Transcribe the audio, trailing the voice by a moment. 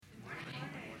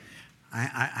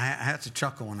I had to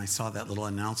chuckle when I saw that little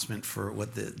announcement for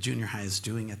what the junior high is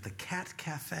doing at the Cat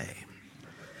Cafe.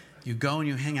 You go and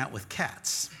you hang out with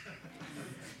cats.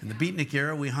 In the beatnik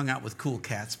era, we hung out with cool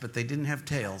cats, but they didn't have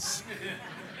tails.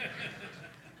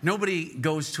 Nobody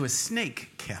goes to a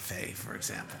snake cafe, for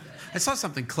example. I saw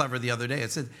something clever the other day.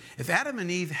 It said, if Adam and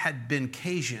Eve had been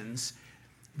Cajuns,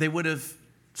 they would have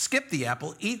skipped the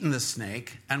apple, eaten the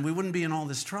snake, and we wouldn't be in all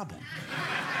this trouble.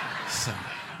 So,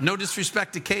 no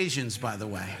disrespect to Cajuns, by the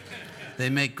way. They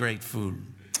make great food.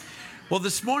 Well,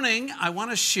 this morning, I want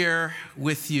to share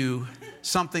with you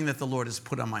something that the Lord has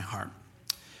put on my heart.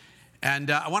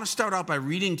 And I want to start out by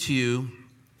reading to you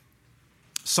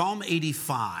Psalm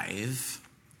 85.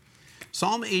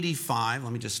 Psalm 85,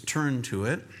 let me just turn to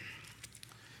it.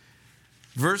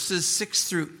 Verses 6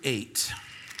 through 8.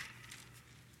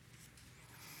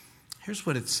 Here's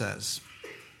what it says.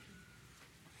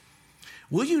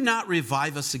 Will you not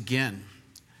revive us again,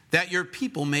 that your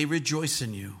people may rejoice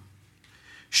in you?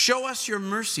 Show us your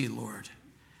mercy, Lord,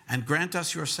 and grant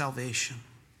us your salvation.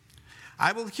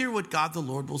 I will hear what God the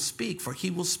Lord will speak, for he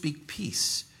will speak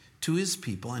peace to his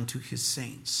people and to his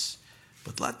saints.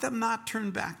 But let them not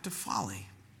turn back to folly.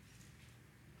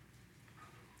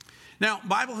 Now,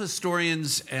 Bible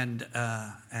historians and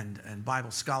Bible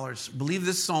scholars believe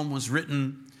this psalm was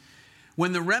written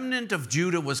when the remnant of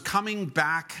Judah was coming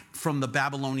back from the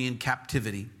Babylonian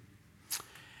captivity.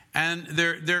 And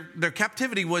their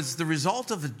captivity was the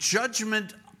result of a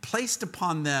judgment placed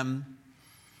upon them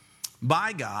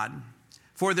by God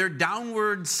for their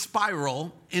downward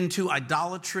spiral into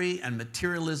idolatry and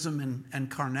materialism and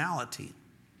carnality.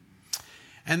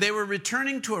 And they were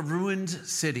returning to a ruined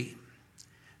city.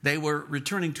 They were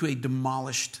returning to a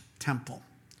demolished temple.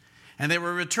 And they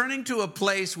were returning to a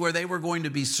place where they were going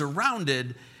to be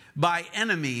surrounded by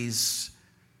enemies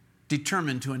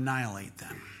determined to annihilate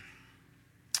them.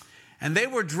 And they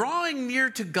were drawing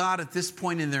near to God at this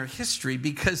point in their history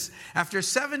because after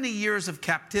 70 years of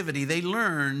captivity, they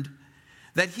learned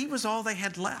that he was all they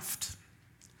had left.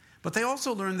 But they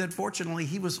also learned that fortunately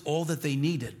he was all that they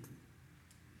needed.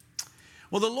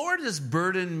 Well, the Lord has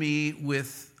burdened me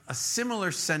with a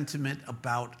similar sentiment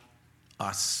about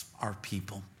us, our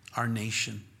people, our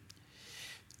nation,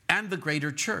 and the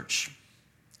greater church.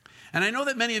 And I know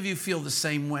that many of you feel the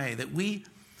same way, that we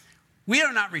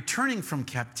are not returning from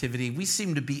captivity. We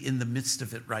seem to be in the midst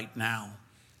of it right now.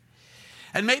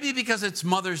 And maybe because it's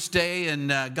Mother's Day and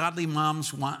godly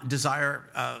moms desire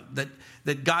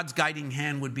that God's guiding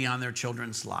hand would be on their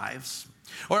children's lives.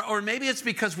 Or maybe it's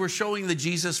because we're showing the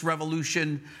Jesus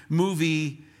Revolution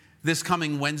movie this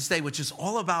coming Wednesday, which is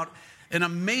all about an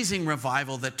amazing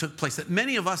revival that took place, that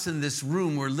many of us in this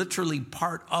room were literally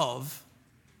part of.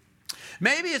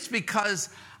 Maybe it's because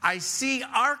I see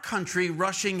our country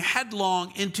rushing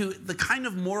headlong into the kind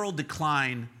of moral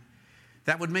decline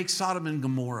that would make Sodom and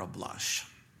Gomorrah blush.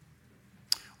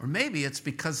 Or maybe it's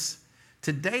because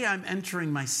today I'm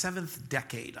entering my 7th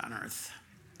decade on earth.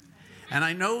 And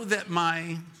I know that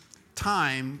my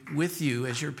time with you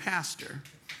as your pastor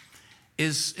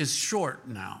is short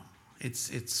now.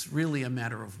 It's really a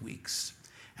matter of weeks.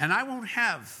 And I won't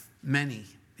have many,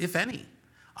 if any,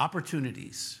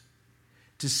 opportunities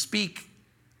to speak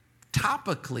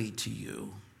topically to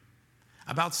you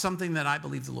about something that I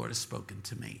believe the Lord has spoken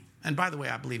to me. And by the way,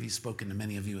 I believe he's spoken to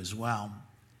many of you as well.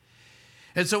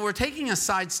 And so we're taking a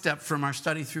sidestep from our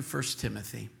study through 1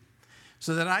 Timothy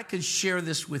so that I could share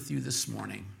this with you this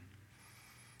morning.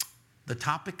 The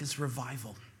topic is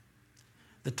revival.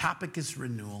 The topic is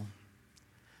renewal.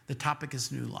 The topic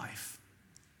is new life.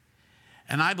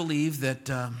 And I believe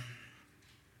that,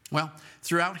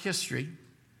 throughout history,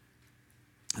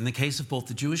 in the case of both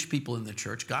the Jewish people and the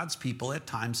church, God's people at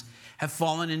times have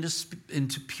fallen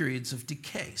into periods of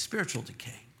decay, spiritual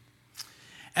decay.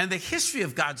 And the history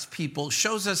of God's people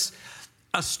shows us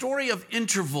a story of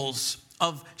intervals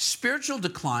of spiritual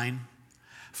decline,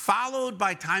 followed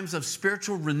by times of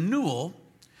spiritual renewal,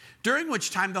 during which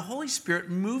time the Holy Spirit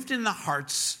moved in the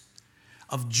hearts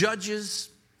of judges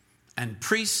and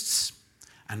priests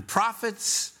and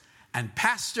prophets and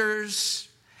pastors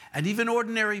and even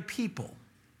ordinary people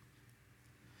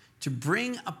to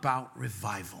bring about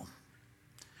revival,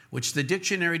 which the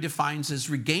dictionary defines as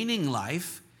regaining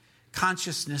life,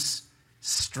 consciousness,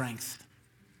 strength.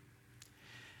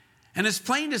 And it's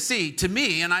plain to see, to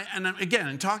me, and again,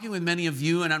 in talking with many of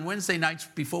you, and on Wednesday nights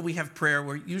before we have prayer,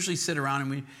 we usually sit around and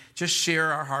we just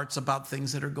share our hearts about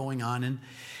things that are going on. And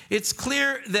it's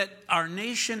clear that our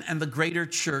nation and the greater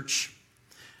church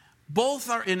both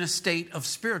are in a state of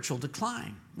spiritual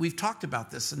decline. We've talked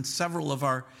about this in several of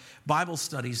our Bible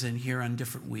studies in here on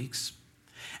different weeks.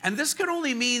 And this could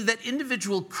only mean that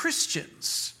individual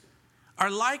Christians are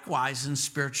likewise in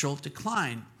spiritual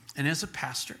decline. And as a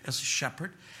pastor, as a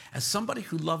shepherd, as somebody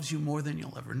who loves you more than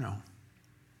you'll ever know,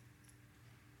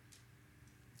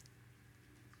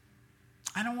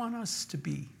 I don't want us to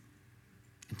be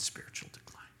in spiritual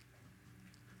decline.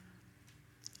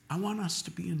 I want us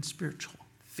to be in spiritual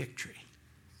victory.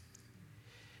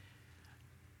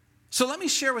 So let me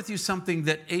share with you something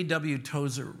that A.W.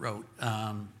 Tozer wrote.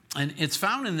 And it's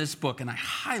found in this book, and I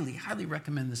highly, highly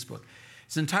recommend this book.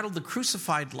 It's entitled The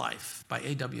Crucified Life by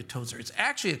A.W. Tozer. It's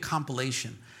actually a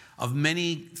compilation of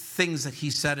many things that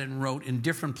he said and wrote in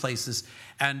different places.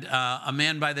 And a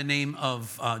man by the name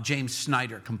of James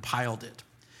Snyder compiled it.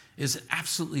 It's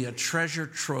absolutely a treasure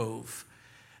trove.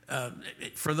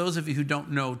 For those of you who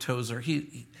don't know Tozer,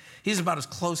 he's about as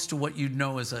close to what you'd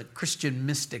know as a Christian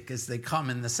mystic as they come,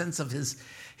 in the sense of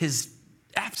his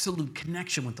absolute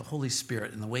connection with the Holy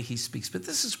Spirit and the way he speaks. But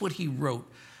this is what he wrote.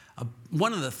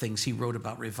 One of the things he wrote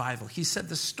about revival. He said,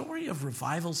 the story of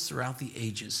revivals throughout the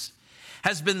ages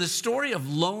has been the story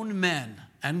of lone men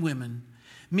and women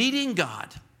meeting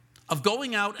God, of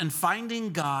going out and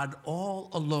finding God all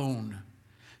alone.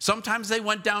 Sometimes they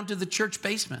went down to the church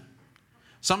basement,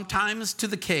 sometimes to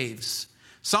the caves,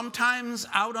 sometimes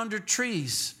out under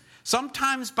trees,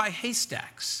 sometimes by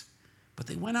haystacks. But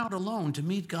they went out alone to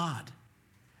meet God.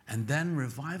 And then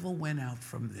revival went out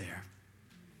from there.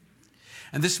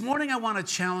 And this morning I want to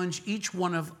challenge each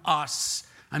one of us.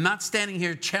 I'm not standing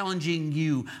here challenging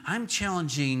you. I'm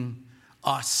challenging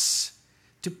us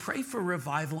to pray for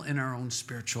revival in our own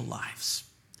spiritual lives,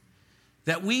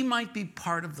 that we might be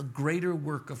part of the greater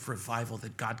work of revival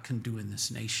that God can do in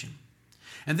this nation.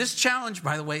 And this challenge,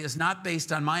 by the way, is not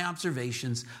based on my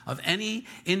observations of any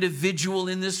individual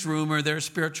in this room or their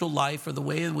spiritual life or the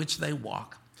way in which they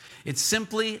walk. It's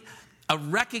simply a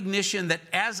recognition that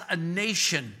as a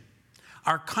nation,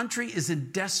 our country is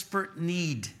in desperate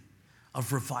need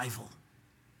of revival.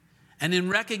 And in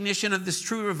recognition of this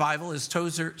true revival, as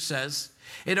Tozer says,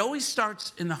 it always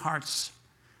starts in the hearts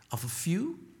of a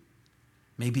few,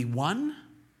 maybe one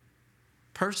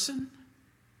person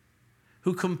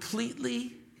who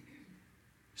completely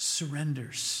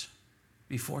surrenders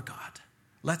before God.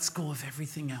 Lets go of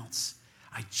everything else.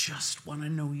 I just want to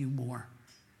know you more,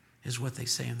 is what they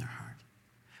say in their heart.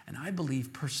 And I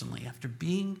believe personally, after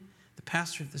being the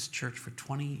pastor of this church for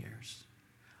 20 years,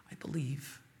 I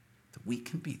believe that we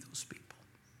can be those people.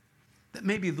 That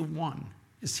maybe the one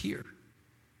is here.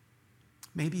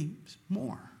 Maybe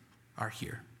more are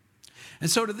here. And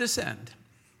so to this end,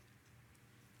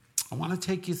 I want to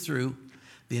take you through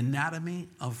the anatomy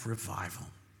of revival.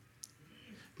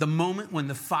 The moment when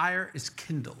the fire is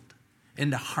kindled in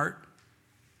the heart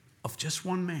of just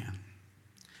one man.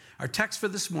 Our text for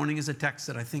this morning is a text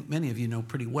that I think many of you know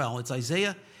pretty well. It's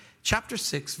Isaiah chapter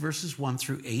 6, verses 1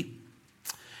 through 8.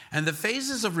 And the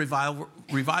phases of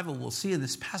revival we'll see in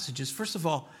this passage is, first of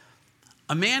all,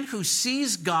 a man who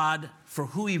sees God for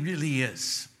who he really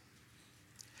is.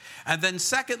 And then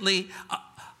secondly,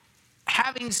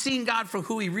 having seen God for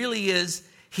who he really is,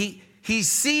 he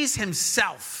sees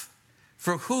himself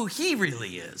for who he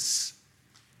really is.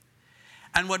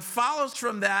 And what follows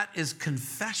from that is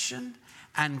confession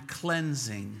and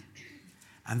cleansing.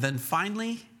 And then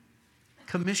finally,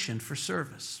 commission for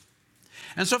service.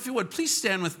 And so if you would, please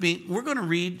stand with me. We're going to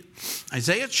read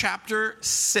Isaiah chapter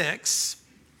 6.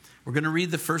 We're going to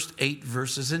read the first 8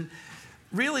 verses. And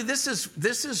really, this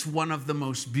is one of the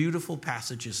most beautiful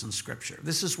passages in Scripture.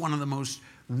 This is one of the most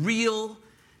real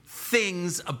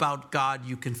things about God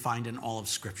you can find in all of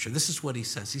Scripture. This is what he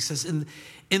says. He says,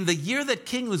 in the year that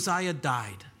King Uzziah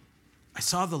died, I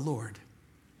saw the Lord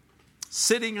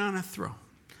sitting on a throne,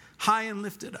 high and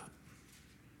lifted up,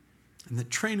 and the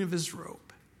train of his robe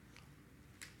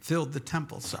filled the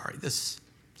temple.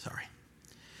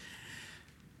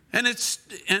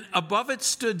 And above it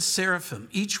stood seraphim.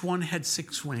 Each one had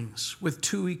 6 wings. With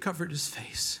 2 he covered his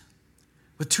face.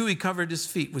 With 2 he covered his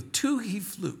feet. With 2 he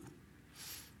flew.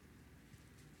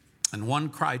 And one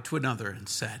cried to another and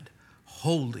said,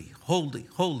 Holy, holy,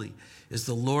 holy is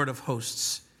the Lord of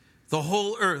hosts. The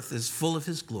whole earth is full of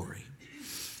his glory.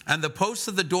 And the posts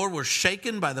of the door were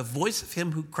shaken by the voice of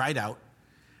him who cried out,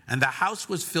 and the house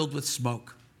was filled with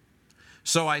smoke.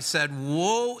 So I said,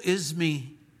 Woe is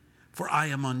me, for I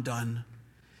am undone,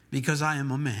 because I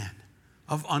am a man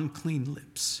of unclean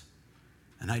lips,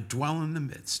 and I dwell in the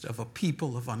midst of a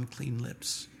people of unclean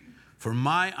lips. For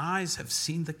my eyes have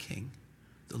seen the King,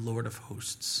 the Lord of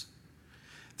hosts.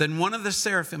 Then one of the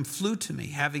seraphim flew to me,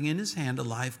 having in his hand a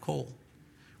live coal,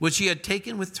 which he had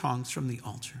taken with tongs from the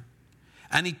altar.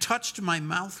 And he touched my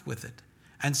mouth with it,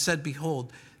 and said,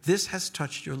 Behold, This has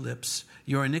touched your lips.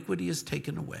 Your iniquity is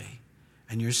taken away,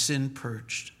 and your sin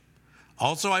purged.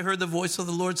 Also I heard the voice of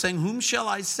the Lord saying, whom shall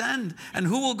I send, and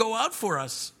who will go out for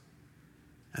us?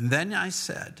 And then I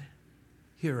said,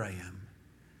 here I am.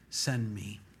 Send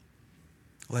me.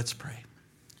 Let's pray.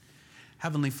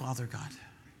 Heavenly Father God,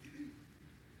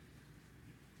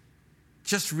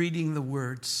 just reading the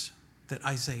words that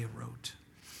Isaiah wrote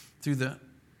through the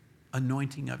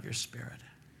anointing of your Spirit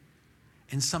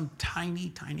in some tiny,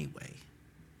 tiny way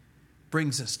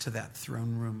brings us to that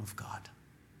throne room of God,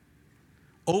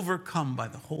 overcome by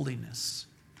the holiness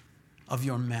of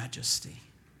your majesty.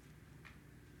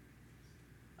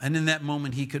 And in that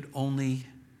moment, he could only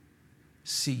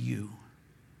see you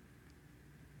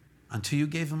until you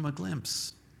gave him a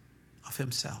glimpse of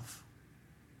himself.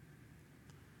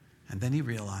 And then he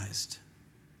realized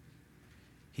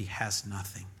he has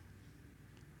nothing.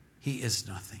 He is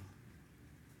nothing.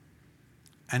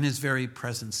 And his very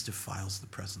presence defiles the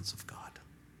presence of God.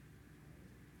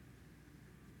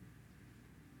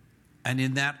 And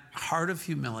in that heart of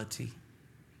humility,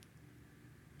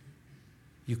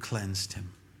 you cleansed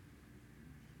him.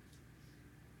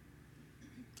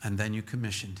 And then you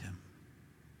commissioned him.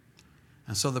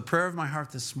 And so the prayer of my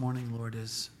heart this morning, Lord,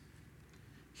 is,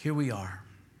 here we are.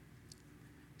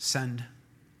 Send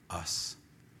us.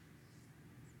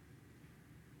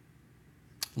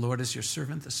 Lord, as your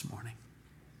servant this morning,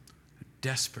 who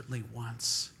desperately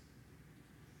wants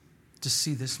to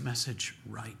see this message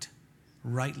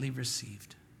rightly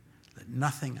received. Let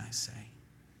nothing I say,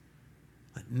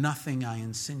 let nothing I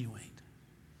insinuate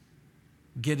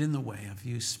get in the way of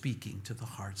you speaking to the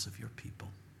hearts of your people.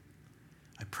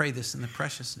 I pray this in the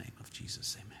precious name of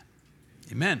Jesus. Amen.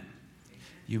 Amen.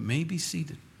 You may be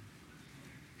seated.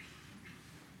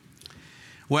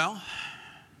 Well,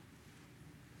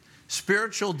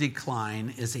 spiritual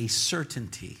decline is a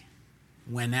certainty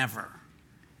whenever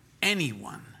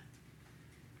anyone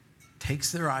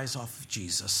takes their eyes off of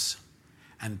Jesus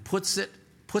and puts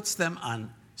them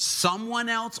on someone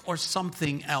else or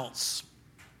something else.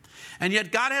 And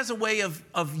yet God has a way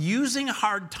of using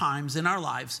hard times in our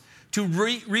lives to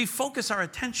refocus our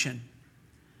attention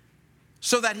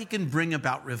so that he can bring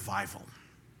about revival.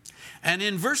 And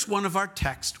in verse 1 of our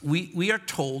text, we are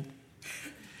told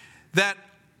that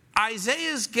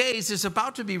Isaiah's gaze is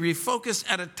about to be refocused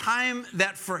at a time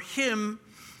that for him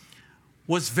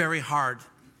was very hard,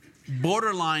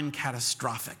 borderline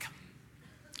catastrophic.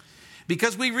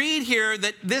 Because we read here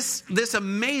that this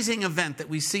amazing event that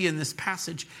we see in this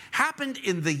passage happened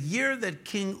in the year that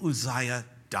King Uzziah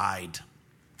died.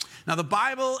 Now, the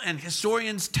Bible and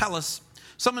historians tell us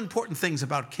some important things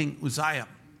about King Uzziah.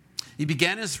 He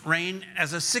began his reign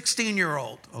as a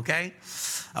 16-year-old, okay?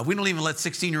 We don't even let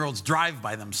 16-year-olds drive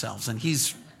by themselves, and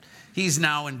he's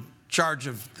now in charge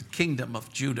of the kingdom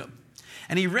of Judah.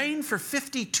 And he reigned for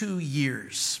 52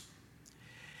 years.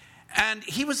 And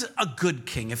he was a good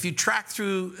king. If you track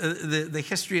through the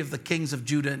history of the kings of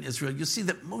Judah and Israel, you'll see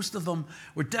that most of them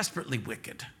were desperately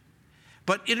wicked.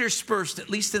 But interspersed,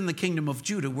 at least in the kingdom of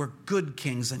Judah, were good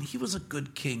kings, and he was a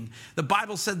good king. The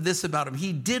Bible said this about him: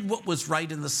 he did what was right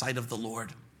in the sight of the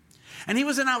Lord. And he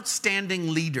was an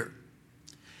outstanding leader.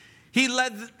 He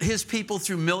led his people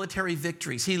through military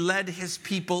victories. He led his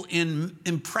people in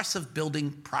impressive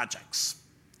building projects.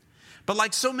 But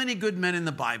like so many good men in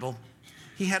the Bible,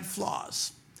 he had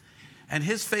flaws. And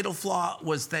his fatal flaw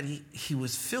was that he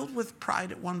was filled with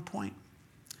pride at one point.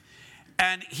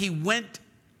 And he went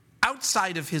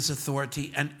outside of his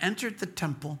authority and entered the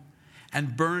temple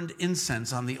and burned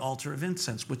incense on the altar of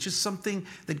incense, which is something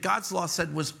that God's law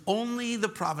said was only the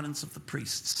province of the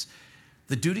priests.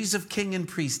 The duties of king and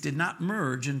priest did not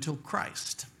merge until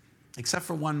Christ, except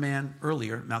for one man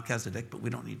earlier, Melchizedek, but we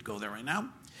don't need to go there right now.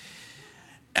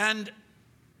 And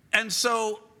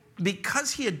so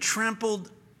because he had trampled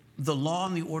the law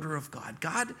and the order of God,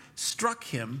 God struck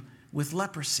him with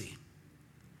leprosy.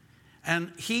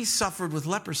 And he suffered with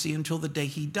leprosy until the day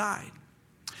he died.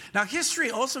 Now,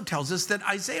 history also tells us that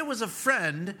Isaiah was a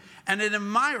friend and an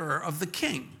admirer of the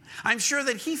king. I'm sure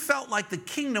that he felt like the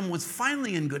kingdom was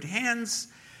finally in good hands.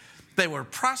 They were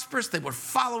prosperous. They were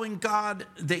following God.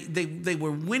 They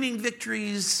were winning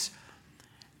victories.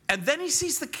 And then he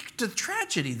sees the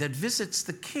tragedy that visits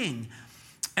the king.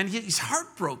 And he's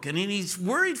heartbroken, and he's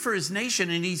worried for his nation,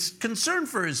 and he's concerned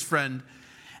for his friend.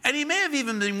 And he may have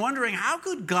even been wondering, how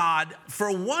could God,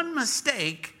 for one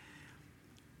mistake,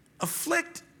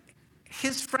 afflict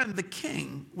his friend, the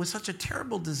king, with such a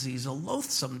terrible disease, a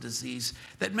loathsome disease,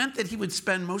 that meant that he would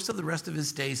spend most of the rest of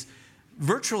his days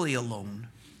virtually alone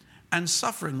and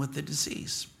suffering with the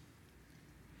disease.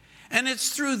 And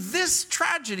it's through this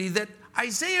tragedy that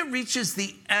Isaiah reaches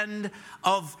the end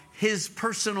of his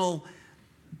personal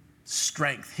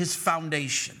strength, his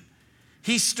foundation.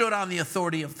 He stood on the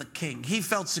authority of the king. He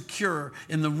felt secure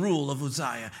in the rule of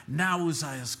Uzziah. Now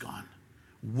Uzziah's gone.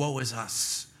 Woe is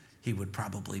us, he would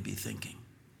probably be thinking.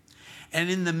 And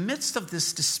in the midst of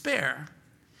this despair,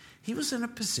 he was in a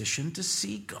position to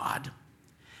see God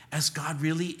as God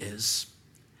really is.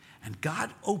 And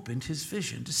God opened his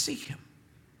vision to see him.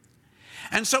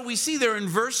 And so we see there in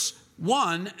verse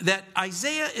 1 that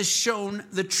Isaiah is shown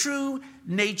the true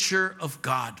nature of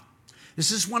God.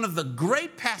 This is one of the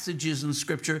great passages in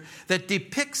Scripture that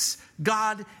depicts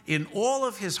God in all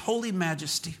of his holy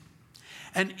majesty.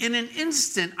 And in an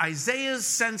instant, Isaiah's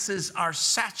senses are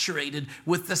saturated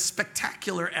with the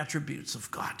spectacular attributes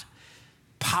of God.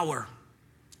 Power,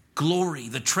 glory,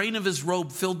 the train of his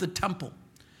robe filled the temple.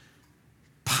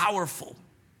 Powerful,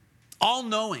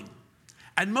 all-knowing,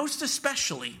 and most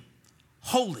especially,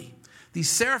 holy. These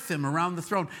seraphim around the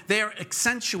throne, they are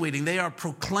accentuating, they are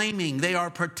proclaiming, they are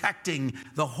protecting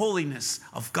the holiness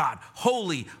of God.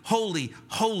 Holy, holy,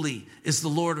 holy is the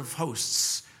Lord of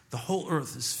hosts. The whole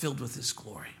earth is filled with his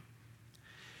glory.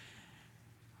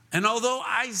 And although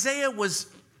Isaiah was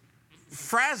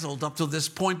frazzled up to this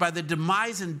point by the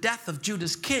demise and death of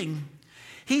Judah's king,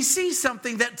 he sees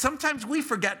something that sometimes we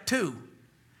forget too.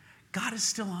 God is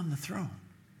still on the throne.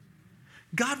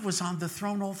 God was on the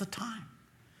throne all the time.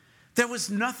 There was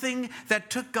nothing that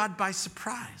took God by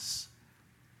surprise.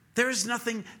 There is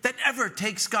nothing that ever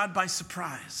takes God by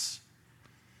surprise.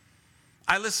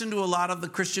 I listen to a lot of the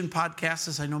Christian podcasts,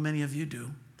 as I know many of you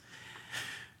do.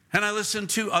 And I listen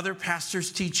to other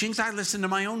pastors' teachings. I listen to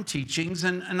my own teachings.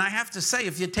 And I have to say,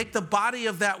 if you take the body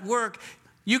of that work,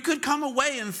 you could come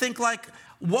away and think like,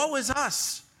 woe is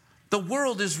us. The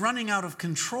world is running out of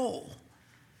control.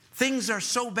 Things are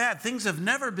so bad. Things have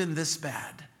never been this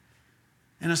bad.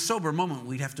 In a sober moment,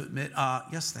 we'd have to admit,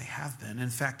 yes, they have been. In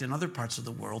fact, in other parts of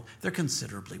the world, they're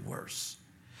considerably worse.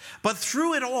 But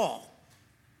through it all,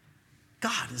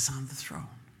 God is on the throne.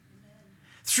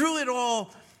 Through it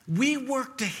all, we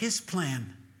work to his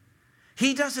plan.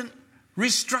 He doesn't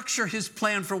restructure his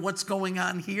plan for what's going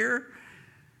on here.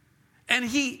 And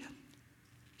he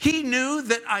knew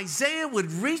that Isaiah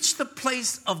would reach the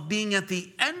place of being at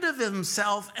the end of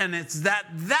himself, and it's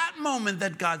that moment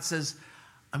that God says,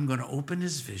 I'm going to open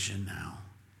his vision now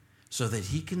so that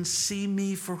he can see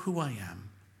me for who I am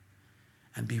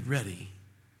and be ready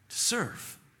to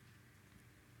serve.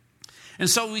 And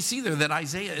so we see there that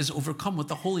Isaiah is overcome with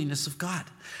the holiness of God.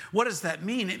 What does that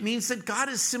mean? It means that God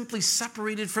is simply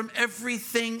separated from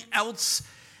everything else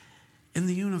in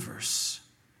the universe.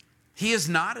 He is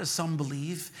not, as some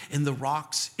believe, in the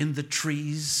rocks, in the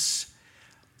trees.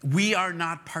 We are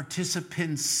not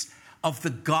participants of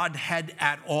the Godhead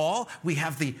at all. We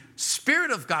have the Spirit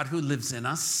of God who lives in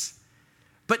us.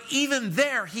 But even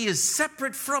there, he is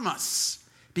separate from us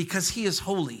because he is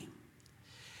holy.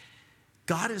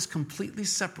 God is completely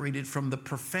separated from the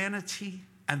profanity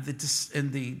and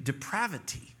the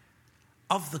depravity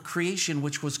of the creation,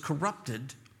 which was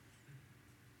corrupted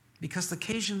because the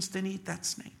Cajuns didn't eat that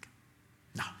snake.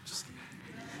 No, just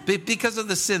kidding. Because of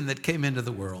the sin that came into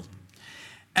the world.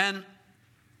 And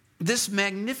this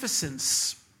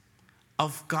magnificence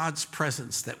of God's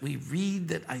presence that we read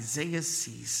that Isaiah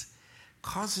sees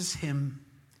causes him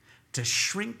to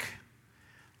shrink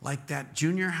like that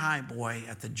junior high boy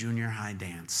at the junior high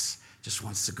dance. Just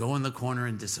wants to go in the corner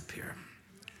and disappear.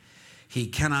 He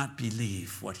cannot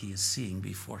believe what he is seeing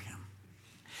before him.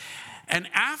 And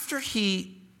after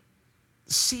he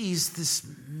sees this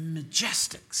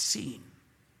majestic scene,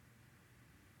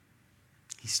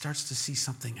 he starts to see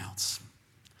something else.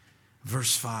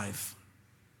 Verse 5,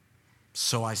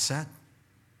 so I said,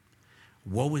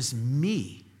 woe is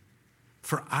me,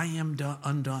 for I am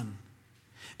undone.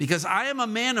 Because I am a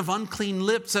man of unclean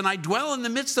lips, and I dwell in the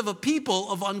midst of a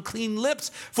people of unclean lips.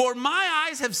 For my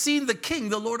eyes have seen the King,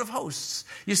 the Lord of hosts.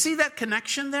 You see that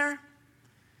connection there?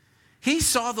 He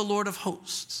saw the Lord of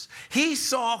hosts. He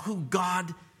saw who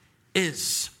God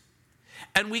is.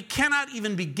 And we cannot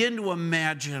even begin to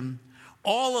imagine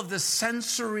all of the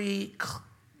sensory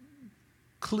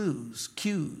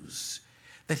cues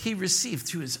that he received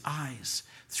through his eyes,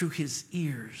 through his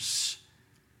ears,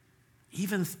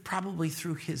 even probably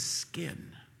through his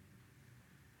skin.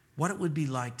 What it would be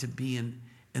like to be in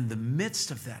the midst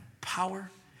of that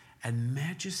power and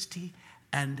majesty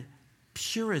and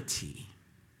purity.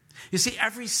 You see,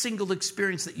 every single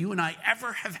experience that you and I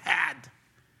ever have had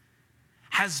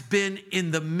has been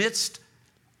in the midst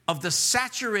of the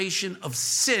saturation of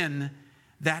sin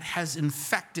that has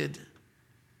infected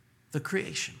the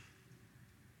creation.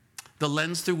 the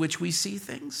lens through which we see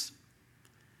things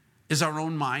is our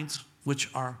own minds, which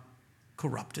are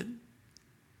corrupted.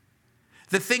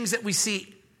 The things that we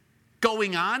see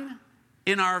going on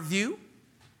in our view,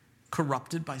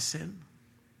 corrupted by sin.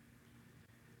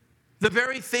 The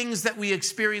very things that we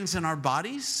experience in our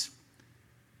bodies,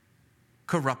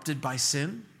 corrupted by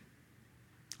sin.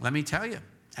 Let me tell you,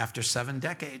 after 7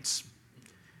 decades,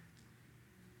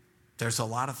 there's a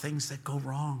lot of things that go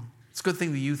wrong. It's a good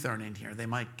thing the youth aren't in here. They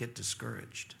might get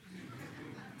discouraged.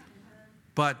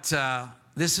 But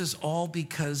this is all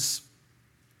because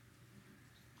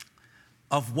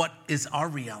of what is our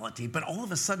reality. But all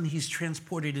of a sudden, he's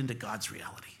transported into God's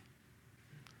reality.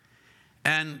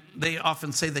 And they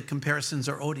often say that comparisons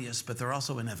are odious, but they're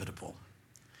also inevitable.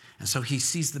 And so he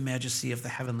sees the majesty of the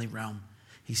heavenly realm.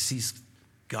 He sees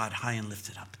God high and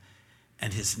lifted up.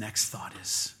 And his next thought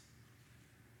is,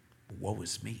 woe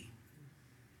is me,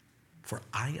 for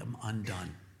I am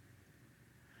undone.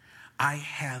 I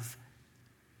have,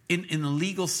 in a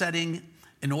legal setting,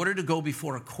 in order to go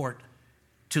before a court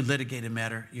to litigate a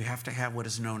matter, you have to have what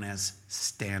is known as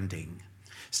standing.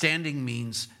 Standing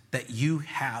means that you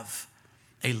have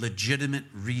a legitimate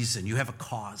reason. You have a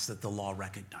cause that the law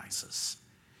recognizes.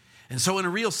 And so in a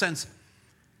real sense,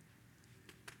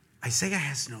 Isaiah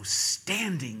has no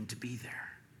standing to be there.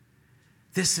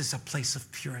 This is a place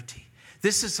of purity.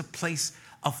 This is a place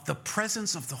of the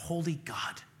presence of the holy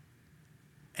God.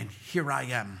 And here I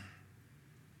am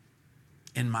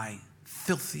in my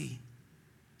filthy,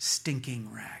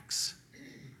 stinking rags.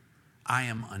 I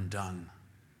am undone.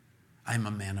 I am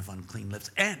a man of unclean lips.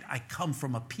 And I come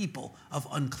from a people of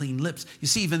unclean lips. You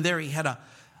see, even there he had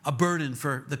a burden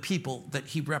for the people that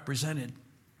he represented.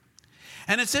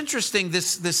 And it's interesting,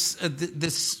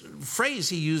 this phrase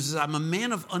he uses, I'm a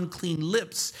man of unclean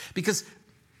lips, because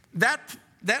that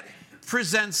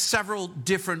presents several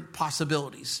different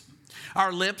possibilities.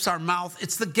 Our lips, our mouth,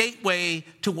 it's the gateway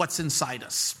to what's inside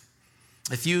us.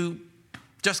 If you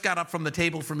just got up from the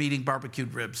table from eating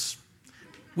barbecued ribs,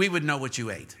 we would know what you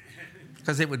ate,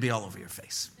 because it would be all over your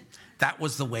face. That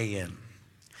was the way in.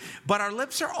 But our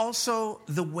lips are also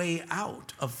the way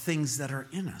out of things that are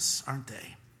in us, aren't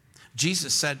they?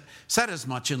 Jesus said as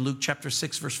much in Luke chapter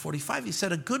 6, verse 45. He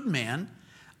said, a good man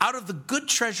out of the good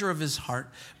treasure of his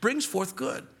heart brings forth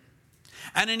good.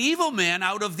 And an evil man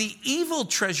out of the evil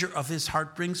treasure of his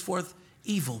heart brings forth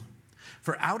evil.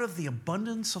 For out of the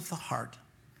abundance of the heart,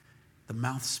 the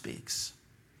mouth speaks.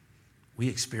 We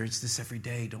experience this every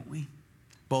day, don't we?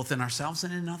 Both in ourselves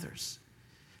and in others.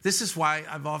 This is why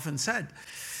I've often said,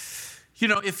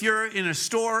 if you're in a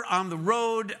store, on the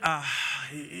road,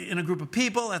 in a group of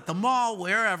people, at the mall,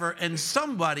 wherever, and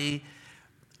somebody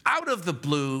out of the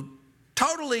blue,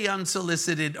 totally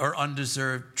unsolicited or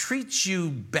undeserved, treats you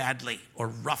badly or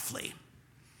roughly,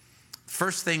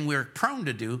 first thing we're prone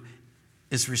to do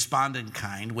is respond in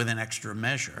kind with an extra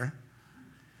measure.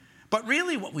 But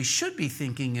really what we should be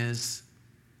thinking is,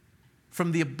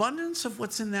 from the abundance of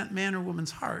what's in that man or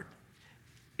woman's heart,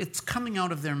 it's coming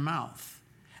out of their mouth.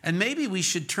 And maybe we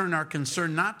should turn our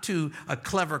concern not to a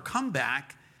clever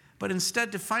comeback, but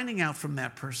instead to finding out from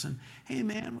that person, hey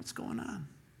man, what's going on?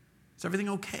 Is everything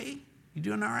okay? You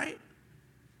doing all right?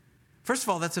 First of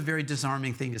all, that's a very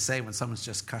disarming thing to say when someone's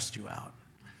just cussed you out.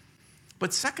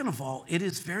 But second of all, it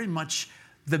is very much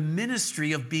the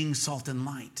ministry of being salt and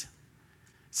light.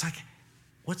 It's like,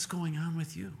 what's going on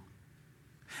with you?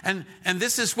 And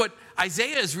this is what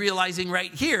Isaiah is realizing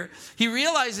right here. He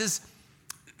realizes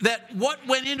that what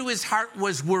went into his heart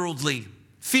was worldly.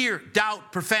 Fear,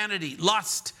 doubt, profanity,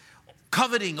 lust,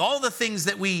 coveting, all the things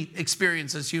that we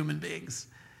experience as human beings.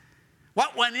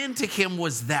 What went into him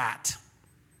was that.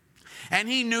 And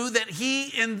he knew that he,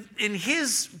 in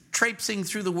his traipsing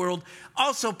through the world,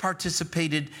 also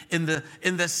participated in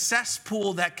the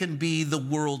cesspool that can be the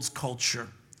world's culture.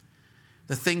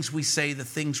 The things we say, the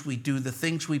things we do, the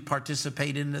things we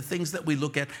participate in, the things that we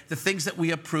look at, the things that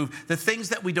we approve, the things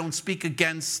that we don't speak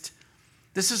against.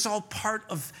 This is all part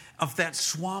of that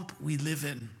swamp we live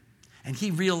in. And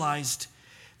he realized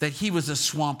that he was a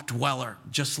swamp dweller,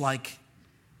 just like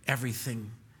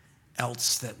everything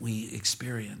else that we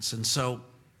experience. And so,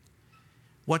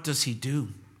 what does he do?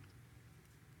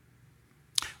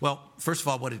 Well, first of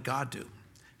all, what did God do?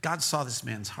 God saw this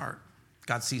man's heart.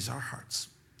 God sees our hearts.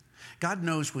 God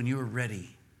knows when you're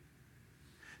ready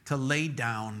to lay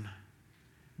down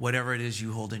whatever it is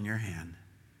you hold in your hand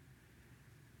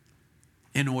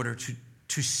in order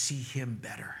to see him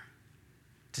better,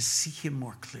 to see him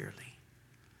more clearly.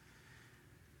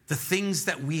 The things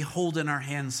that we hold in our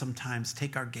hands sometimes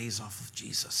take our gaze off of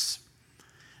Jesus.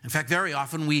 In fact, very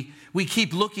often we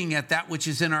keep looking at that which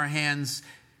is in our hands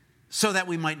so that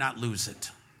we might not lose it.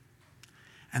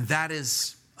 And that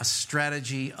is a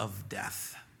strategy of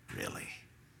death, really.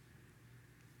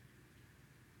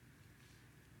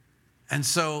 And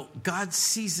so God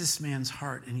sees this man's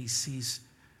heart, and he sees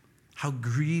how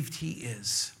grieved he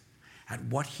is at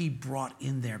what he brought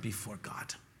in there before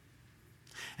God.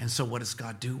 And so what does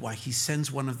God do? Why, he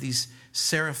sends one of these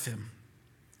seraphim.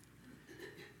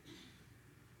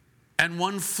 And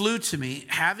one flew to me,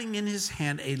 having in his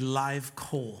hand a live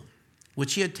coal,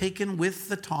 which he had taken with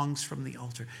the tongs from the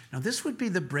altar. Now, this would be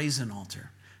the brazen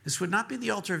altar. This would not be the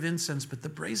altar of incense, but the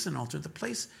brazen altar, the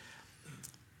place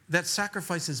that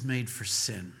sacrifice is made for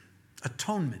sin.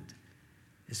 Atonement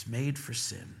is made for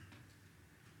sin.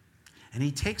 And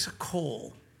he takes a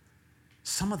coal,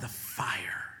 some of the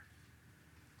fire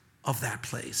of that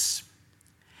place,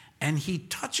 and he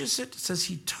touches it. It says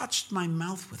he touched my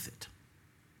mouth with it.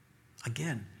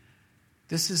 Again,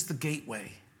 this is the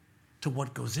gateway to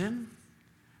what goes in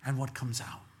and what comes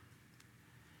out.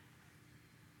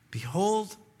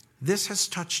 Behold, this has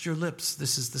touched your lips.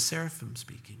 This is the seraphim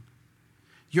speaking.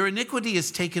 Your iniquity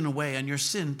is taken away and your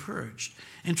sin purged.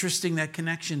 Interesting, that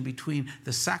connection between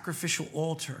the sacrificial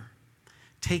altar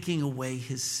taking away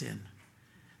his sin.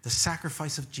 The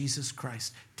sacrifice of Jesus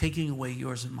Christ taking away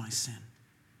yours and my sin.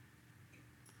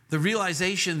 The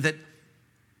realization that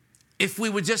if we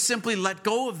would just simply let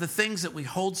go of the things that we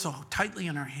hold so tightly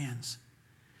in our hands,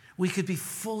 we could be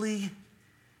fully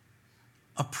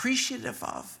appreciative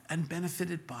of and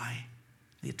benefited by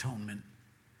the atonement.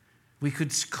 We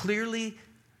could clearly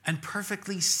and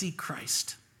perfectly see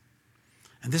Christ.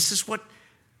 And this is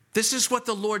what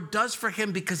the Lord does for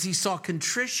him, because he saw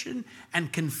contrition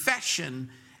and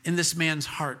confession in this man's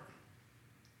heart.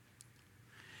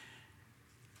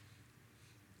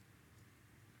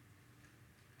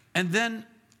 And then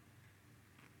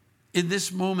in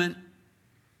this moment,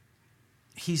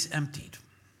 he's emptied.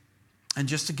 And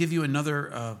just to give you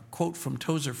another quote from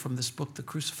Tozer from this book, The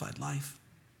Crucified Life.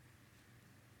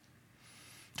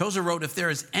 Tozer wrote, if there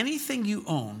is anything you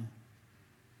own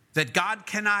that God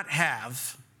cannot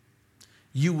have,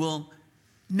 you will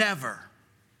never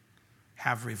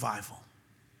have revival.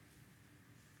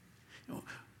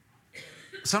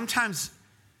 Sometimes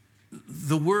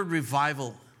the word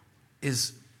revival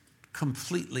is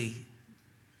completely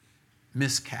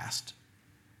miscast,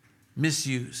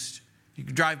 misused. You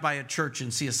can drive by a church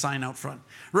and see a sign out front.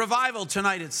 Revival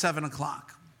tonight at 7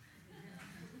 o'clock.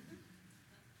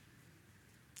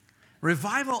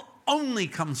 Revival only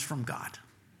comes from God.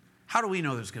 How do we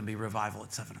know there's going to be revival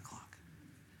at 7 o'clock?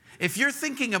 If you're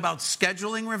thinking about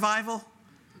scheduling revival,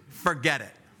 forget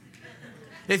it.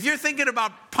 If you're thinking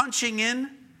about punching in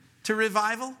to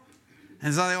revival,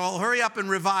 and say, well, hurry up and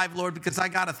revive, Lord, because I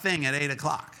got a thing at 8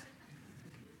 o'clock.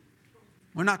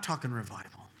 We're not talking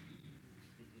revival.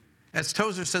 As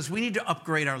Tozer says, we need to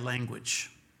upgrade our language.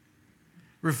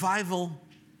 Revival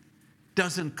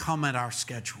doesn't come at our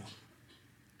schedule.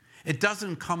 It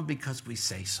doesn't come because we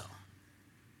say so.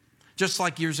 Just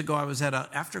like years ago, I was at an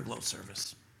Afterglow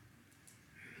service.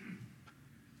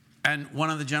 And one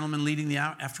of the gentlemen leading the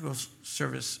Afterglow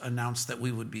service announced that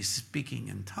we would be speaking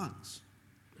in tongues.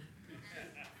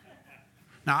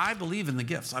 Now, I believe in the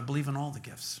gifts. I believe in all the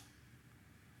gifts.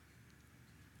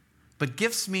 But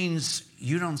gifts means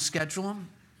you don't schedule them.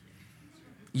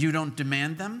 You don't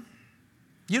demand them.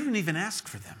 You don't even ask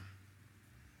for them.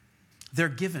 They're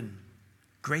given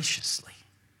graciously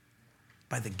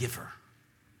by the giver.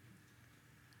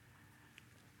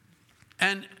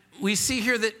 And we see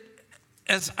here that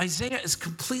as Isaiah is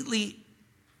completely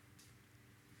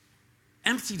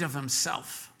emptied of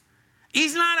himself,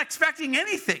 he's not expecting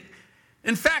anything.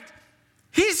 In fact,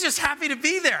 he's just happy to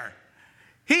be there.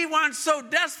 He wants so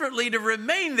desperately to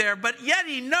remain there, but yet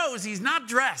he knows he's not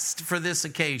dressed for this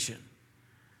occasion.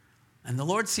 And the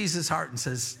Lord sees his heart and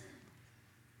says,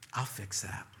 I'll fix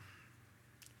that.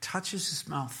 Touches his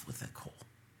mouth with that coal.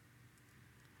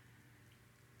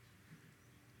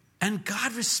 And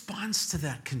God responds to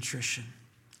that contrition,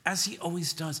 as he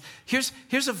always does. Here's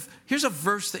a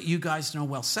verse that you guys know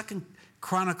well. 2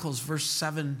 Chronicles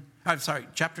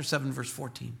chapter 7, verse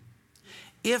 14.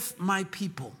 If my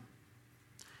people,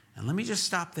 and let me just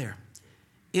stop there.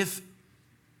 If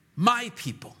my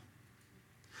people,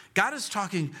 God is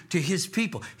talking to his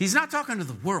people. He's not talking to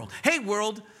the world. Hey,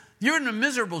 world, you're in a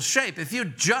miserable shape if you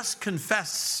just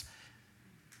confess.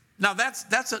 Now,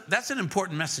 that's an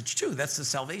important message, too. That's the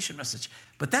salvation message.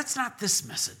 But that's not this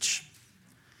message.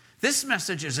 This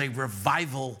message is a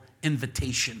revival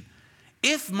invitation.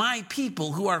 If my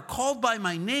people who are called by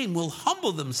my name will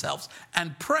humble themselves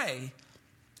and pray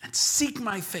and seek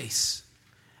my face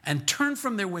and turn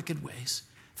from their wicked ways,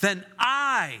 then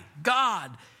I,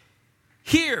 God,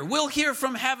 will hear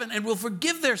from heaven and will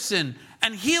forgive their sin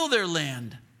and heal their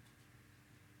land.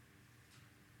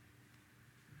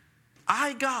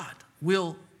 I, God,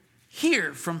 will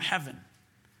hear from heaven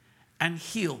and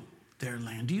heal their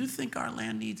land. Do you think our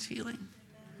land needs healing?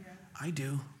 I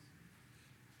do.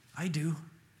 I do.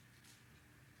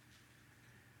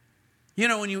 You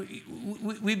know,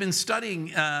 we've been studying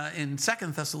in 2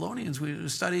 Thessalonians, we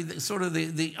studied sort of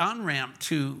the on-ramp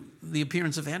to the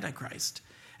appearance of Antichrist.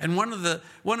 And one of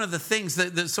the things,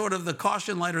 the sort of the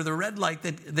caution light or the red light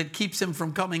that keeps him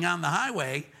from coming on the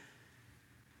highway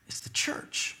is the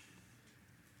church.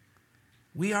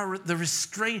 We are the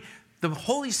restraint. The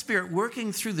Holy Spirit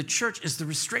working through the church is the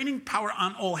restraining power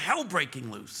on all hell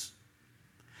breaking loose.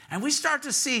 And we're starting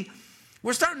to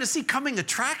see coming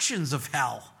attractions of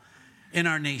hell in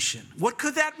our nation. What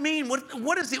could that mean?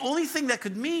 What is the only thing that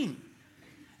could mean?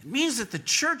 It means that the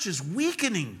church is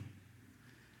weakening.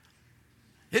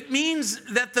 It means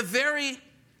that the very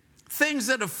things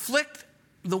that afflict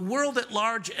the world at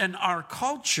large and our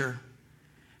culture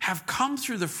have come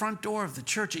through the front door of the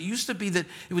church. It used to be that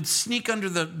it would sneak under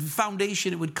the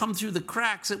foundation. It would come through the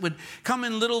cracks. It would come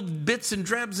in little bits and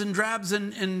drabs,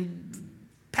 and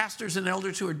pastors and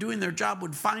elders who are doing their job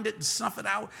would find it and snuff it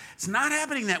out. It's not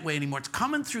happening that way anymore. It's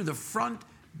coming through the front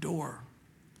door,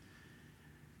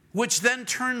 which then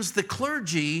turns the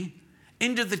clergy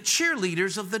into the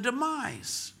cheerleaders of the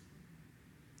demise.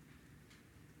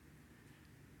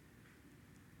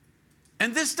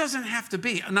 And this doesn't have to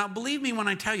be. Now, believe me when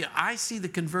I tell you, I see the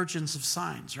convergence of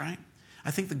signs, right?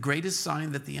 I think the greatest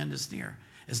sign that the end is near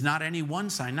is not any one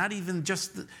sign, not even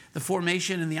just the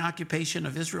formation and the occupation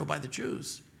of Israel by the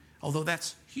Jews, although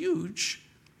that's huge.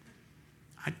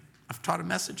 I've taught a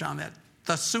message on that,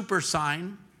 the super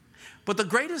sign. But the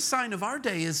greatest sign of our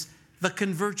day is the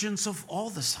convergence of all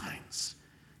the signs.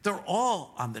 They're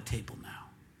all on the table now.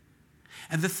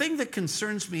 And the thing that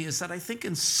concerns me is that I think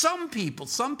in some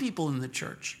people in the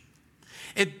church,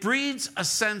 it breeds a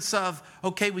sense of,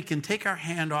 okay, we can take our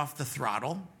hand off the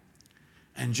throttle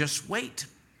and just wait.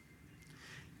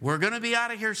 We're going to be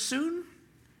out of here soon,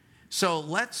 so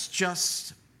let's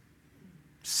just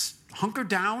hunker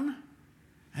down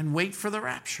and wait for the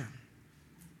rapture.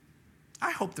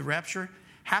 I hope the rapture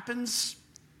happens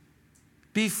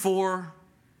before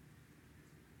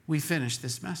we finish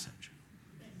this message.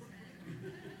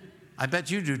 I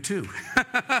bet you do too.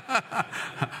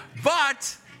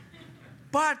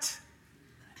 But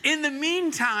in the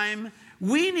meantime,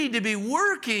 we need to be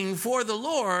working for the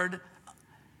Lord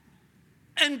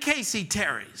in case he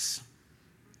tarries.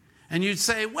 And you'd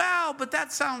say, well, but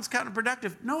that sounds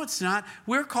counterproductive. No, it's not.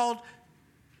 We're called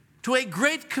to a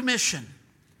great commission.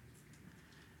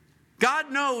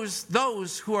 God knows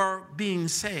those who are being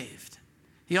saved.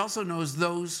 He also knows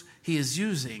those he is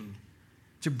using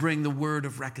to bring the word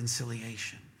of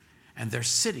reconciliation. And they're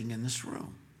sitting in this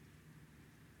room.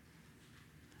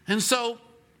 And so,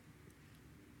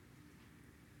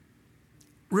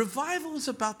 revival is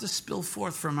about to spill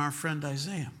forth from our friend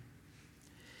Isaiah.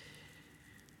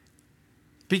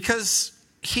 Because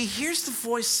he hears the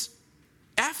voice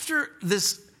after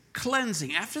this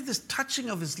cleansing, after this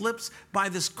touching of his lips by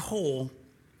this coal.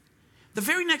 The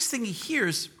very next thing he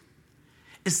hears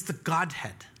is the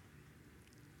Godhead.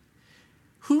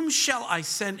 Whom shall I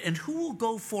send, and who will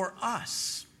go for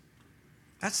us?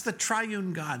 That's the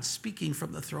triune God speaking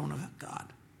from the throne of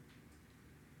God.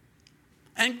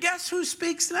 And guess who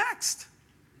speaks next?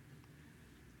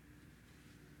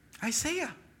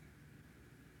 Isaiah.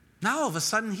 Now all of a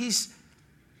sudden he's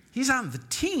on the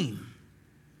team.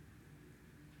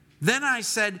 Then I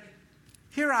said,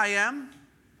 here I am,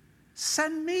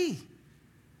 send me.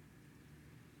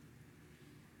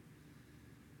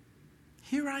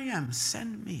 Here I am,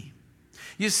 send me.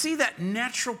 You see that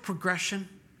natural progression?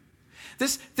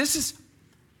 This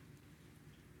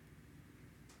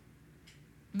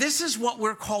is what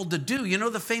we're called to do. You know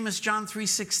the famous John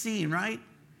 3:16, right?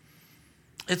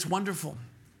 It's wonderful.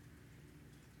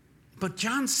 But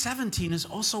John 17 is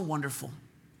also wonderful.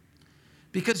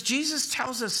 Because Jesus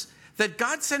tells us that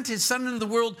God sent his Son into the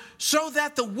world so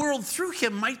that the world through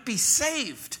him might be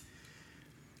saved.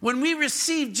 When we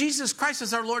received Jesus Christ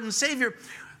as our Lord and Savior,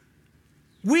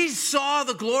 we saw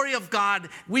the glory of God.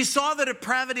 We saw the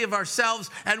depravity of ourselves,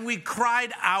 and we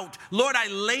cried out, Lord, I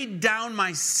laid down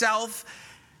myself.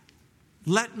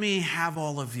 Let me have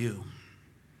all of you.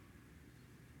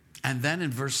 And then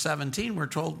in verse 17, we're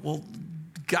told, well,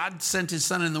 God sent his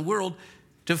Son in the world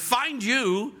to find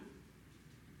you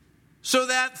so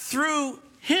that through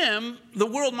him, the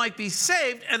world might be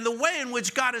saved. And the way in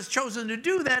which God has chosen to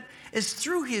do that is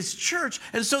through his church.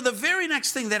 And so the very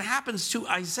next thing that happens to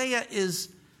Isaiah is,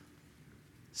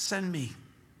 send me,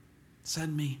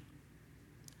 send me.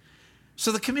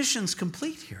 So the commission's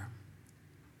complete here.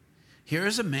 Here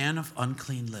is a man of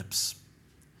unclean lips.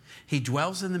 He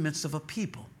dwells in the midst of a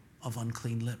people of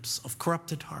unclean lips, of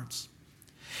corrupted hearts.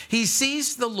 He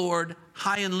sees the Lord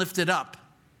high and lifted up.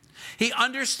 He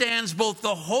understands both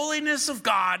the holiness of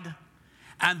God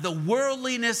and the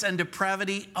worldliness and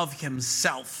depravity of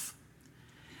himself.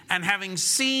 And having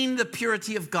seen the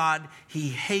purity of God, he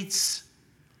hates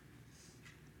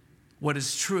what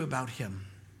is true about him.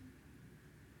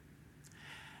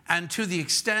 And to the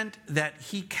extent that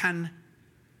he can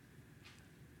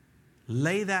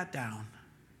lay that down,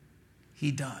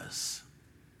 he does.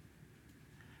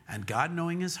 And God,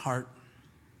 knowing his heart,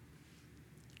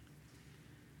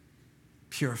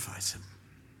 purifies him.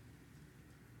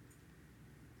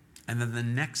 And then the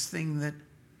next thing that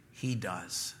he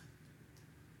does,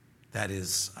 that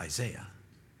is Isaiah,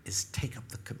 is take up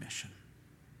the commission.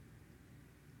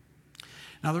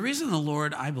 Now, the reason the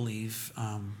Lord, I believe,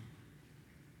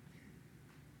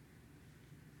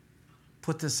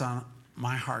 put this on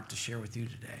my heart to share with you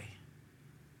today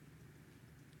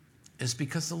is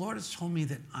because the Lord has told me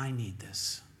that I need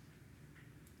this.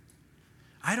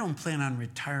 I don't plan on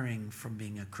retiring from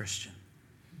being a Christian.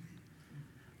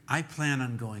 I plan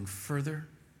on going further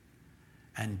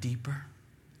and deeper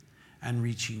and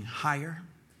reaching higher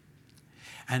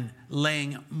and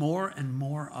laying more and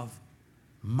more of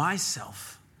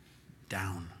myself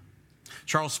down.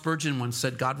 Charles Spurgeon once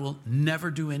said, God will never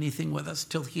do anything with us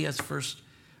till he has first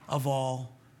of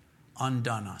all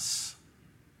undone us.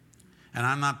 And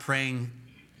I'm not praying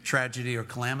tragedy or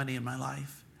calamity in my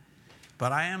life,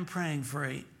 but I am praying for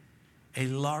a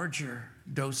larger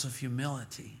dose of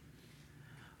humility,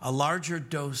 a larger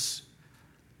dose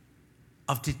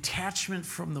of detachment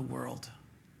from the world.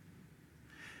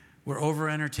 We're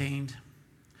over-entertained.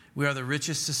 We are the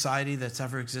richest society that's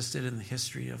ever existed in the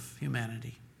history of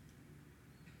humanity.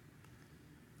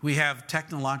 We have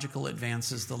technological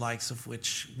advances, the likes of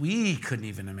which we couldn't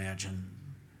even imagine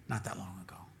not that long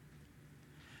ago.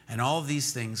 And all of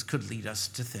these things could lead us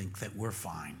to think that we're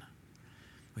fine.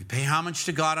 We pay homage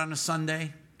to God on a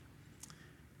Sunday.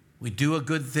 We do a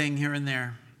good thing here and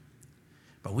there.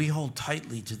 But we hold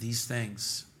tightly to these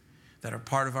things that are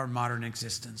part of our modern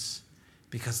existence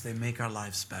because they make our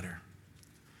lives better.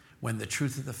 When the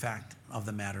truth of the fact of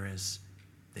the matter is,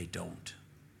 they don't.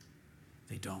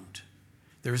 They don't.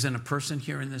 There isn't a person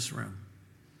here in this room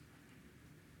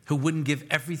who wouldn't give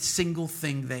every single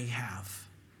thing they have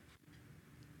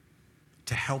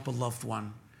to help a loved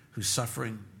one who's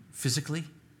suffering physically,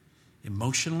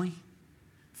 emotionally,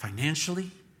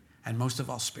 financially, and most of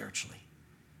all, spiritually.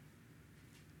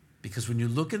 Because when you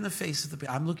look in the face of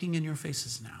I'm looking in your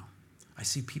faces now. I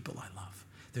see people I love.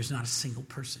 There's not a single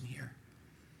person here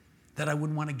that I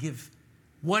wouldn't want to give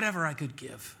whatever I could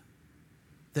give,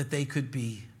 that they could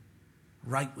be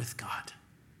right with God,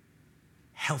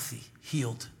 healthy,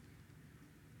 healed,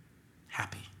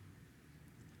 happy.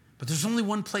 But there's only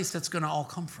one place that's going to all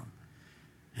come from,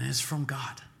 and it's from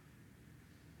God.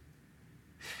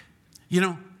 You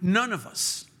know, none of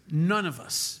us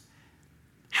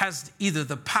has either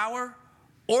the power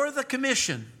or the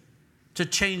commission to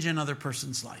change another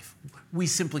person's life. We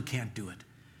simply can't do it.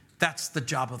 That's the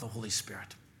job of the Holy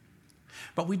Spirit.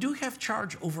 But we do have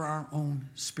charge over our own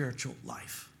spiritual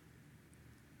life.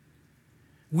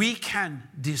 We can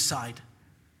decide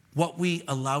what we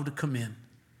allow to come in.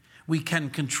 We can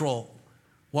control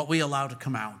what we allow to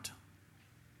come out.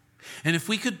 And if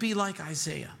we could be like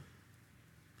Isaiah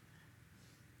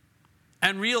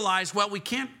and realize, well, we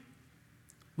can't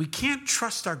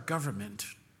trust our government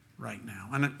right now.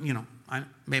 And, you know,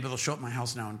 maybe they'll show up at my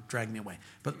house now and drag me away.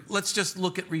 But let's just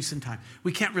look at recent time.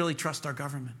 We can't really trust our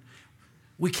government.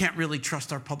 We can't really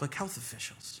trust our public health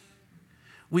officials.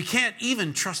 We can't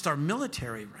even trust our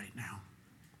military right now.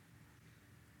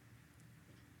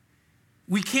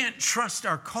 We can't trust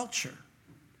our culture.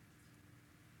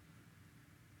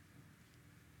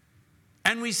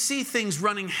 And we see things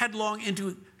running headlong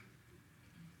into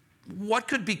what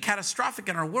could be catastrophic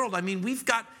in our world. I mean, we've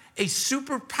got a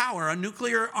superpower, a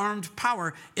nuclear-armed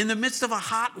power, in the midst of a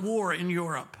hot war in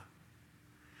Europe.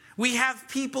 We have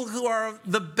people who are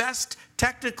the best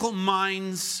technical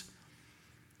minds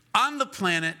on the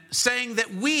planet saying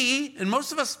that we, and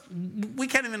most of us, we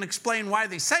can't even explain why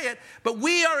they say it, but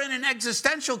we are in an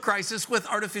existential crisis with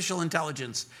artificial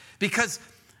intelligence. Because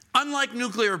unlike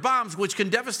nuclear bombs, which can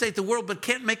devastate the world but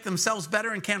can't make themselves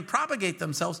better and can't propagate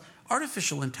themselves,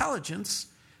 artificial intelligence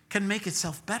can make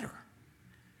itself better.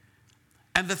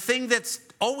 And the thing that's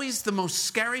always the most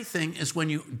scary thing is when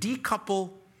you decouple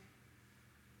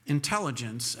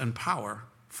intelligence and power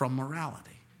from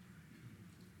morality.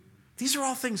 These are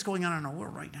all things going on in our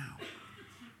world right now.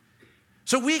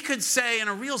 So we could say in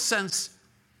a real sense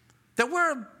that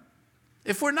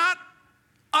if we're not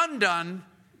undone,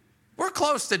 we're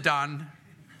close to done.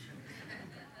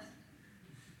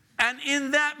 And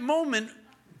in that moment,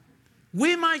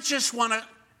 we might just want to,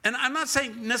 and I'm not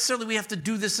saying necessarily we have to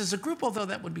do this as a group, although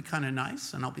that would be kind of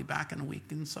nice, and I'll be back in a week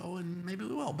and so, and maybe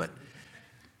we will. But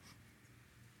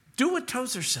do what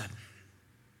Tozer said.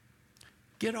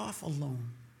 Get off alone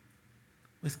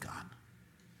with God.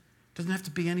 Doesn't have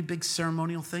to be any big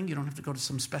ceremonial thing. You don't have to go to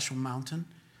some special mountain.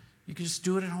 You can just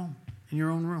do it at home, in your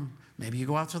own room. Maybe you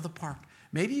go out to the park.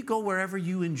 Maybe you go wherever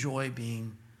you enjoy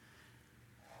being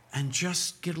and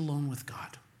just get alone with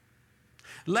God.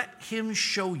 Let him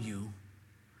show you,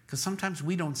 because sometimes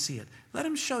we don't see it. Let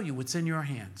him show you what's in your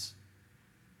hands.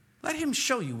 Let him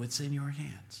show you what's in your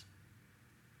hands.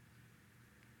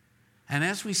 And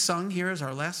as we sung here as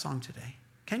our last song today,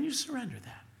 can you surrender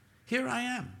that? Here I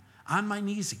am, on my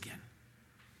knees again.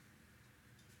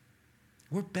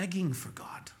 We're begging for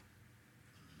God.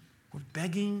 We're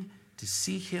begging to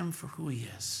see him for who he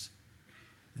is.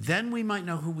 Then we might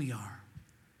know who we are.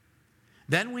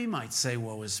 Then we might say,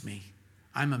 woe is me.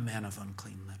 I'm a man of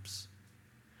unclean lips.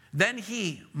 Then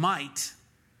he might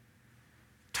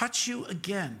touch you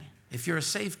again. If you're a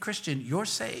saved Christian, you're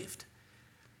saved.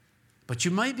 But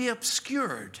you might be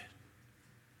obscured.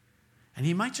 And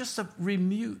he might just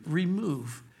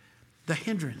remove the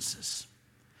hindrances.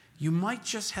 You might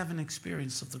just have an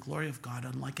experience of the glory of God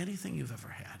unlike anything you've ever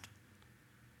had.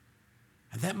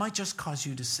 And that might just cause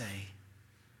you to say,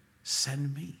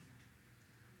 send me.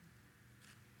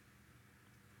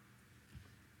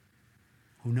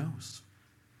 Who knows?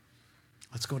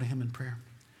 Let's go to him in prayer.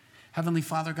 Heavenly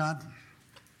Father God,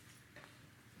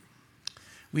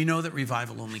 we know that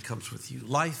revival only comes with you.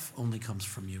 Life only comes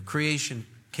from you. Creation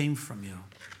came from you.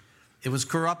 It was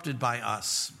corrupted by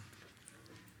us.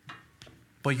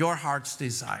 But your heart's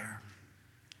desire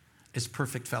is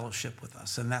perfect fellowship with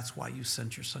us. And that's why you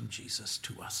sent your son Jesus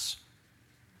to us.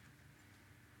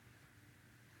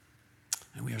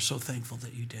 And we are so thankful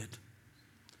that you did.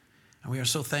 And we are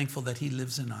so thankful that he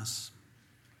lives in us.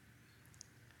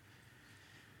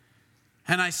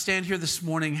 And I stand here this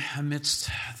morning amidst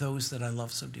those that I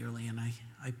love so dearly, and I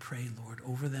pray, Lord,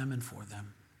 over them and for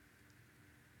them.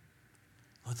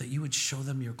 Lord, that you would show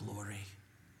them your glory.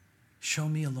 Show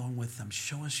me along with them.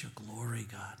 Show us your glory,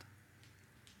 God.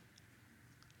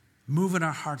 Move in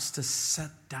our hearts to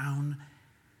set down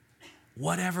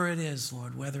whatever it is,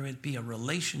 Lord, whether it be a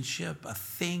relationship, a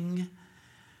thing,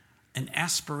 an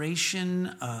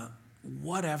aspiration,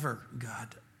 whatever,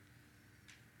 God.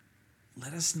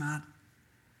 Let us not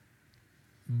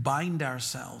bind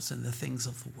ourselves in the things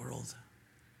of the world.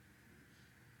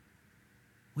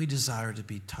 We desire to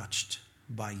be touched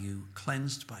by you,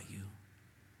 cleansed by you,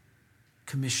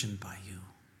 commissioned by you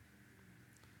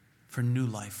for new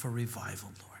life, for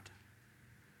revival, Lord.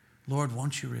 Lord,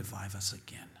 won't you revive us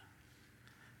again?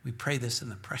 We pray this in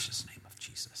the precious name of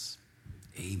Jesus.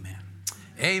 Amen.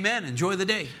 Amen. Enjoy the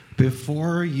day.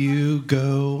 Before you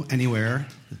go anywhere,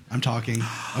 I'm talking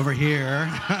over here.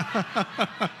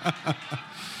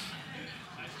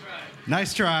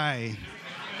 Nice try.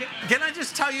 Can I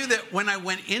just tell you that when I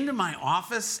went into my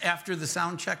office after the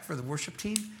sound check for the worship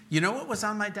team, you know what was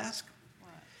on my desk?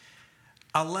 What?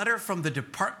 A letter from the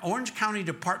Orange County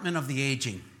Department of the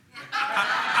Aging.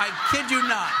 I kid you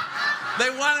not. They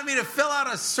wanted me to fill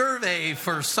out a survey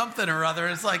for something or other.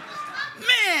 It's like,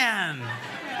 man.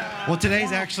 Well,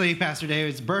 today's actually Pastor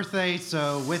David's birthday,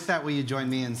 so with that, will you join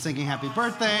me in singing happy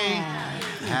birthday?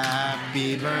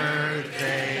 Happy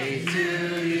birthday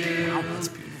to you. Oh, that's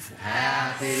beautiful.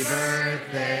 Happy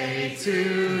birthday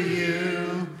to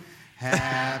you.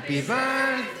 Happy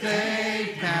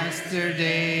birthday, Pastor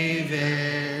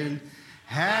David.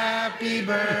 Happy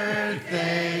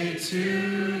birthday to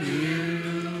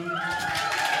you.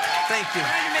 Thank you.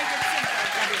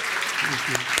 Thank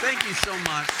you. Thank you so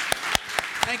much.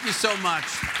 Thank you so much.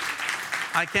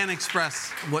 I can't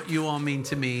express what you all mean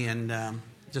to me and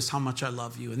just how much I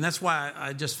love you. And that's why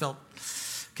I just felt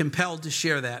compelled to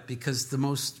share that, because the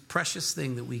most precious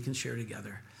thing that we can share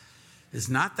together is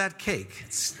not that cake.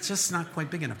 It's just not quite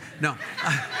big enough. No.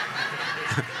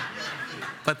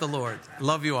 But the Lord.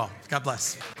 Love you all. God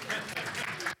bless.